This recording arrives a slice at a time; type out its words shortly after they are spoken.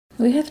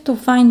We have to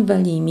find the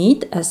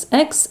limit as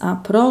x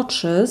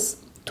approaches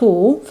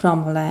 2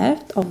 from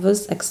left of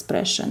this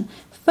expression.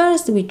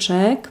 First we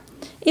check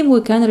if we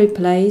can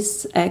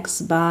replace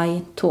x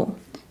by 2.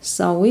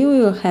 So we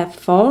will have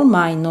 4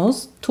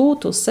 minus 2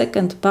 to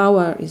second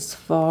power is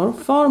 4.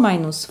 4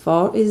 minus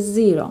 4 is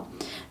 0.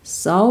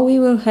 So we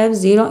will have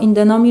 0 in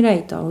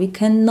denominator. We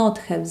cannot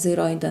have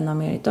 0 in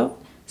denominator.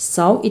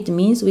 So it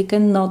means we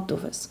cannot do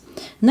this.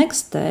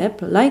 Next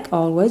step, like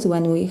always,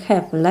 when we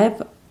have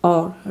left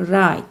or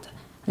right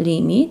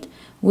limit,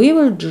 we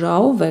will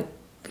draw the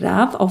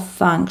graph of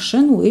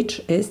function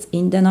which is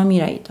in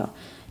denominator.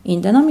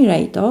 In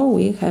denominator,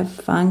 we have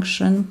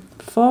function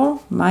 4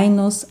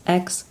 minus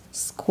x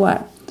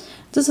squared.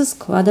 This is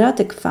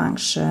quadratic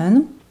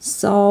function,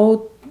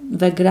 so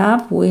the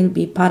graph will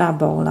be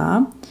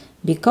parabola.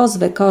 Because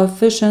the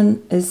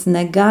coefficient is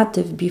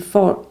negative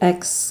before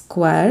x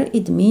squared,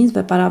 it means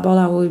the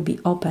parabola will be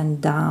up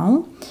and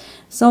down.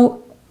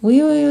 So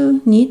we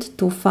will need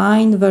to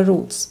find the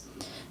roots.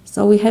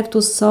 So we have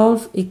to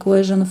solve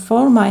equation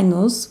 4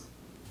 minus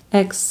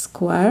x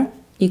squared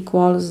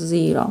equals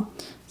 0.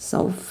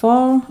 So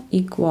 4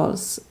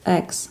 equals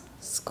x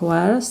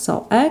squared,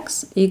 so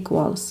x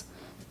equals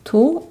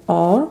 2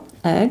 or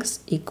x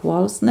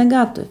equals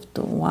negative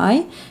 2.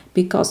 Why?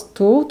 Because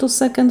 2 to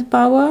second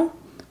power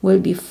will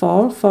be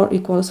 4, 4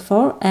 equals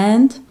 4,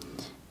 and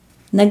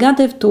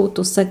negative 2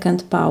 to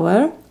second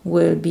power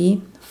will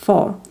be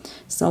 4.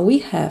 So we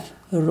have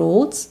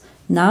roots.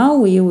 Now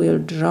we will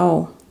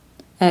draw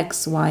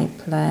xy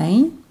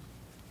plane.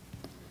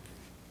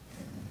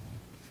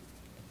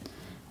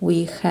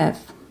 We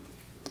have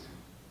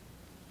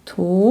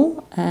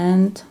 2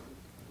 and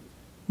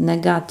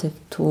negative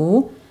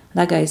 2.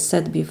 Like I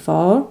said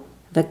before,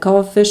 the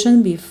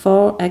coefficient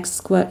before x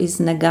squared is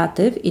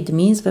negative. It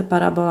means the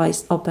parabola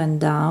is up and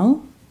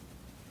down.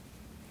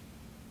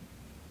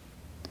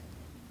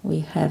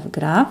 We have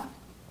graph.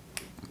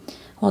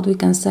 What we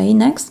can say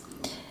next?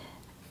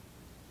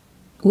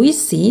 We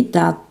see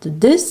that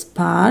this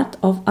part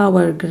of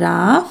our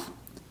graph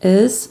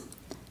is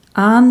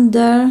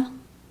under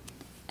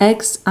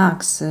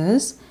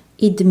x-axis.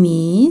 It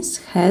means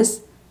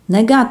has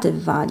negative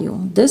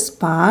value. This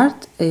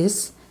part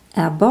is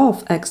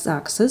above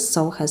x-axis,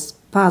 so has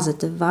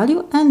positive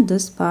value, and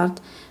this part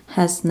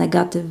has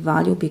negative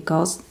value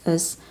because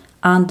it's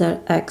under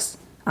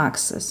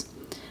x-axis.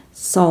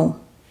 So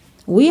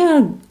we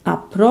are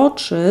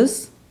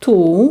approaches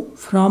 2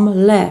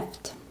 from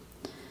left.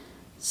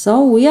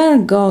 So we are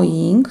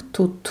going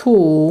to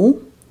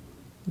 2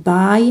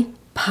 by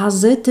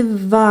positive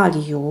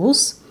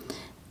values,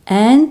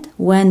 and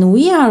when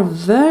we are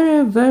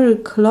very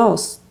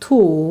close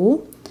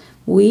to,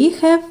 we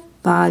have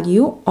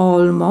value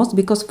almost,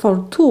 because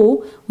for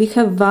 2 we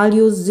have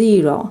value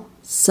 0.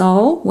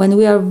 So when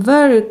we are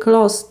very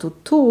close to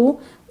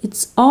 2,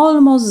 it's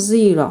almost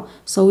 0.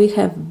 So we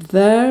have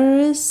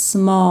very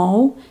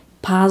small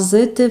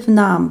positive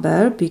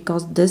number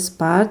because this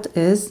part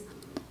is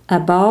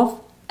above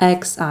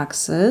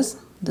x-axis.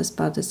 This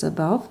part is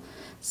above.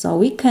 So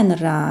we can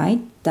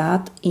write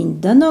that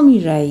in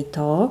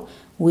denominator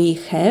we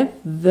have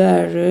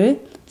very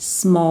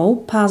small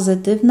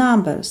positive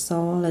numbers.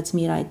 So let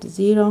me write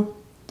 0,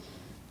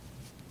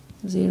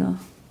 0,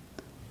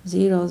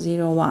 0,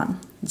 0, 1.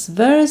 It's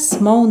very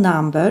small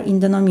number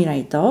in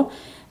denominator.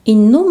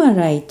 In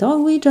numerator,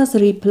 we just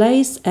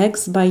replace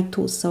x by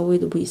 2. So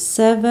it will be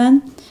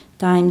 7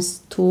 times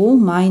 2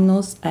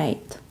 minus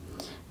 8.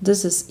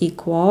 This is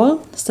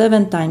equal,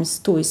 7 times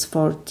 2 is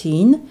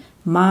 14,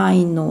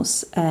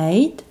 minus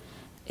 8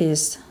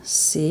 is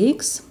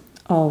 6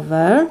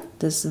 over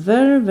this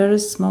very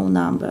small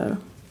number.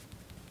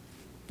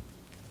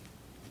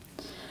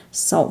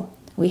 So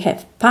we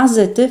have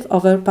positive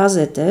over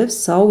positive,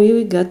 so we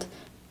will get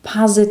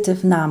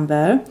positive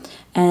number,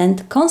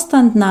 and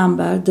constant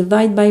number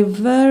divided by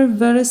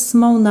very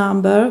small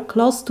number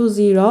close to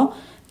 0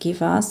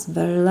 give us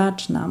very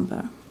large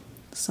number.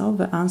 So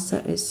the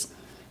answer is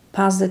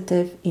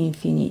positive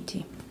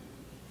infinity.